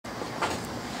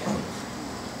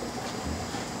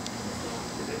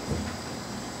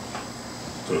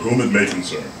To whom it may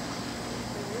concern.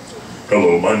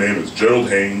 Hello, my name is Jerold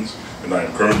Haynes, and I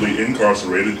am currently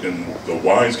incarcerated in the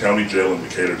Wise County Jail in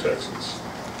Decatur, Texas.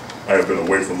 I have been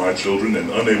away from my children and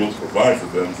unable to provide for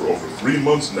them for over 3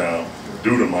 months now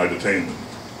due to my detainment.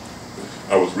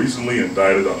 I was recently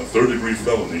indicted on a third-degree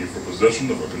felony for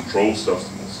possession of a controlled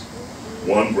substance,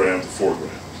 1 gram to 4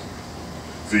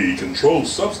 grams. The controlled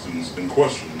substance in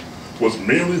question was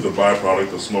merely the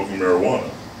byproduct of smoking marijuana,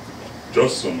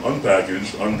 just some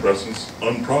unpackaged,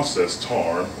 unprocessed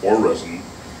tar or resin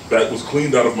that was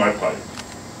cleaned out of my pipe.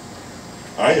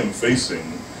 I am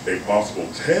facing a possible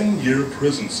 10-year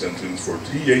prison sentence for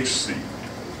THC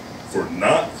for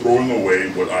not throwing away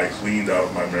what I cleaned out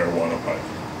of my marijuana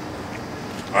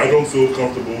pipe. I don't feel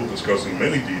comfortable discussing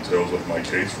many details of my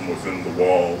case from within the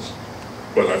walls,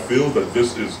 but I feel that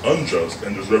this is unjust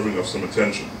and deserving of some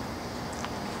attention.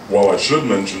 While I should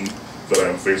mention that I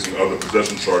am facing other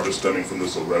possession charges stemming from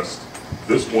this arrest,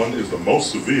 this one is the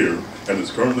most severe and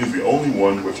is currently the only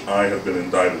one which I have been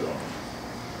indicted on.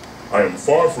 I am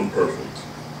far from perfect,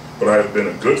 but I have been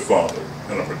a good father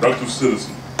and a productive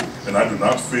citizen, and I do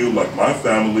not feel like my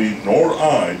family nor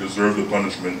I deserve the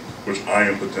punishment which I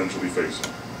am potentially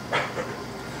facing.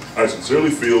 I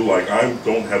sincerely feel like I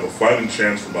don't have a fighting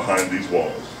chance from behind these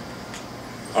walls.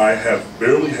 I have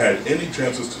barely had any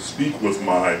chances to speak with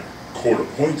my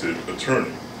court-appointed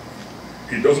attorney.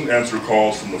 He doesn't answer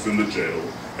calls from within the jail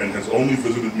and has only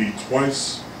visited me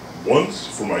twice, once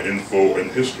for my info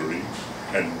and history,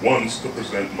 and once to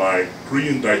present my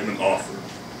pre-indictment offer.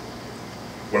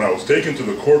 When I was taken to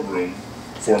the courtroom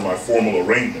for my formal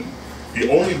arraignment, he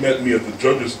only met me at the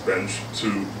judge's bench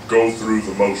to go through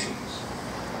the motions.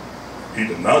 He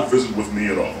did not visit with me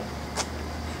at all.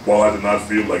 While I do not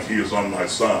feel like he is on my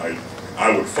side,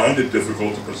 I would find it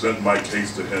difficult to present my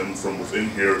case to him from within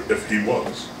here if he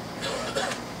was.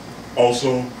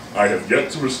 Also, I have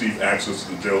yet to receive access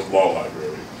to the jail's law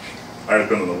library. I have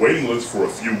been on a waiting list for a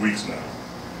few weeks now.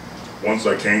 Once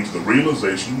I came to the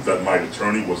realization that my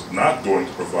attorney was not going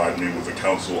to provide me with the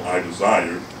counsel I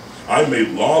desired, I made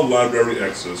law library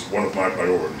access one of my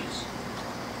priorities.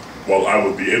 While I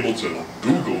would be able to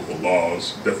Google the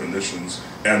laws, definitions,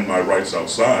 and my rights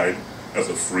outside as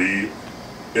a free,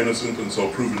 innocent,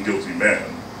 until proven guilty man,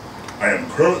 I am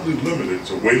currently limited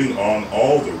to waiting on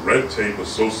all the red tape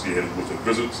associated with a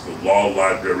visit to the law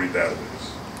library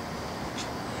database.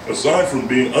 Aside from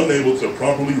being unable to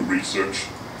properly research,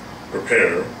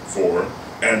 prepare for,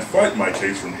 and fight my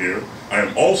case from here, I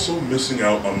am also missing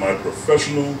out on my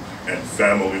professional and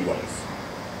family life.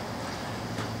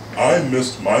 I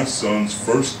missed my son's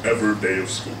first ever day of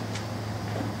school.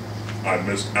 I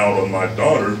missed out on my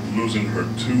daughter losing her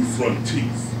 2 front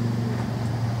teeth.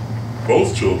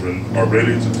 Both children are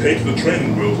ready to take the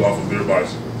training wheels off of their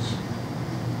bicycles.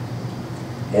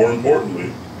 More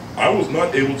importantly, I was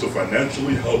not able to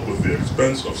financially help with the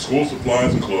expense of school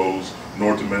supplies and clothes,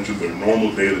 nor to mention their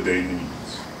normal day-to-day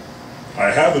needs.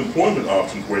 I have employment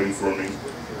options waiting for me,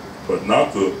 but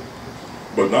not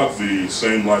the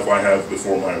same life I had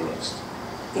before my arrest.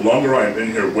 The longer I am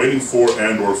in here waiting for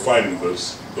and/or fighting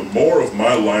this, the more of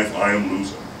my life I am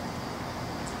losing.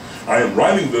 I am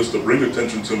writing this to bring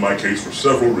attention to my case for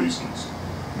several reasons,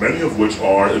 many of which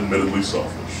are admittedly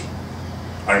selfish.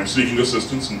 I am seeking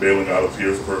assistance in bailing out of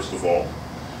here first of all.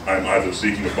 I am either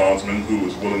seeking a bondsman who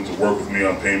is willing to work with me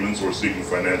on payments or seeking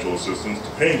financial assistance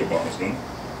to paying a bondsman.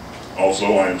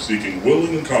 Also, I am seeking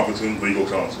willing and competent legal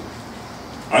counsel.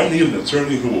 I need an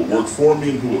attorney who will work for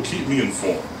me and who will keep me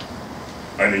informed.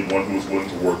 I need one who is willing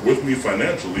to work with me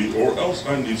financially, or else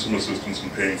I need some assistance in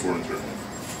paying for an attorney.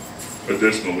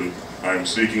 Additionally, I am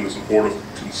seeking the support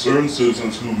of concerned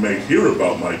citizens who may hear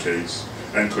about my case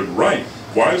and could write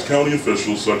Wise County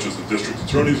officials such as the District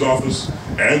Attorney's Office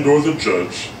and/or the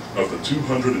Judge of the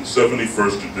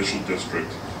 271st Judicial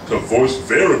District to voice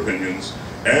their opinions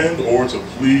and/or to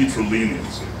plead for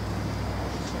leniency.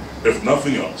 If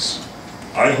nothing else,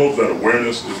 I hope that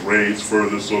awareness is raised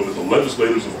further so that the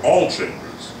legislators of all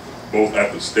chambers, both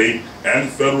at the state and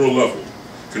federal level,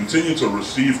 continue to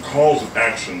receive calls of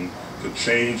action to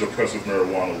change oppressive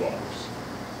marijuana laws.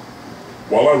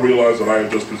 While I realize that I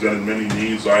have just presented many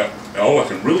needs, all I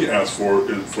can really ask for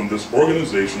from this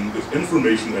organization is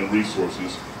information and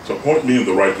resources to point me in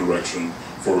the right direction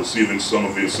for receiving some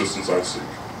of the assistance I seek.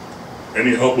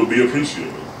 Any help would be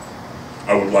appreciated.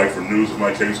 I would like for news of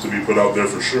my case to be put out there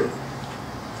for sure.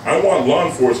 I want law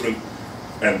enforcement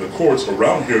and the courts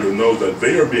around here to know that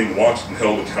they are being watched and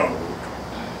held accountable.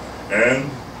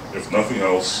 And, if nothing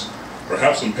else,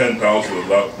 perhaps some pen pals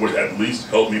would at least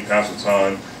help me pass the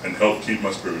time and help keep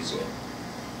my spirits up.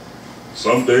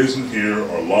 Some days in here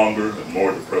are longer and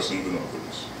more depressing than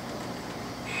others.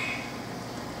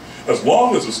 As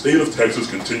long as the state of Texas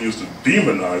continues to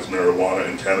demonize marijuana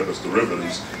and cannabis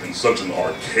derivatives in such an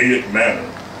archaic manner,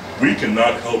 we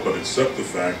cannot help but accept the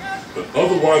fact that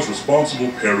otherwise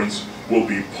responsible parents will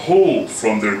be pulled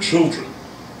from their children,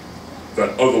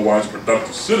 that otherwise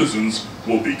productive citizens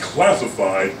will be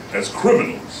classified as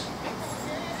criminals.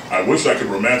 I wish I could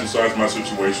romanticize my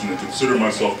situation and consider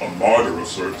myself a martyr of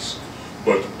sorts,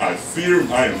 but I fear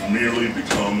I will merely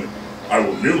become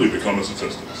a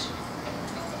statistic.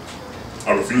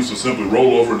 I refuse to simply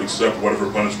roll over and accept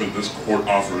whatever punishment this court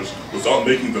offers without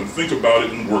making them think about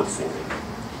it and work for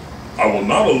it. I will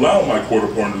not allow my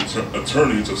court-appointed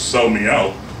attorney to sell me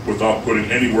out without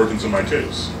putting any work into my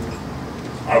case.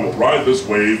 I will ride this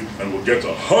wave and will get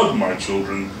to hug my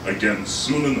children again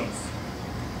soon enough.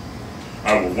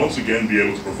 I will once again be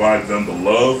able to provide them the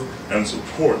love and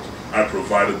support I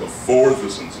provided before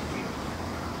this incident.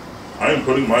 I am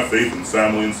putting my faith in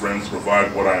family and friends to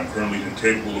provide what I am currently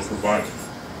incapable of providing.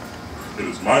 It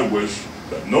is my wish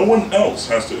that no one else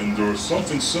has to endure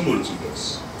something similar to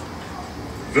this.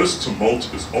 This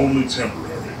tumult is only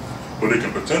temporary, but it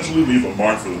can potentially leave a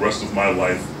mark for the rest of my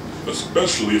life,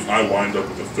 especially if I wind up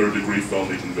with a third-degree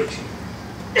felony conviction.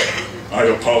 I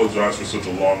apologize for such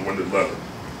a long-winded letter.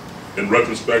 In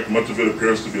retrospect, much of it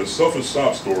appears to be a selfish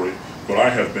sob story, but I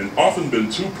have often been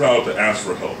too proud to ask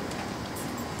for help.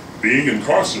 Being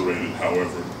incarcerated,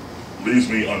 however, leaves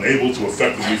me unable to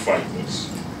effectively fight this.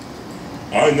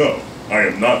 I know I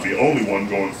am not the only one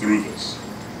going through this.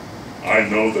 I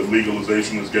know that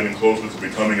legalization is getting closer to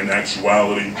becoming an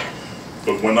actuality,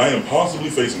 but when I am possibly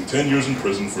facing 10 years in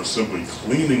prison for simply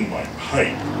cleaning my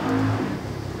pipe,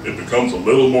 it becomes a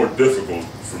little more difficult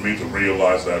for me to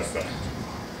realize that fact.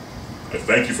 I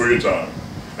thank you for your time,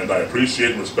 and I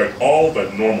appreciate and respect all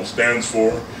that NORML stands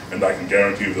for, and I can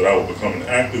guarantee that I will become an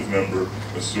active member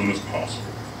as soon as possible.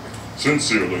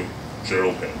 Sincerely,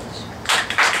 Jerold Haynes.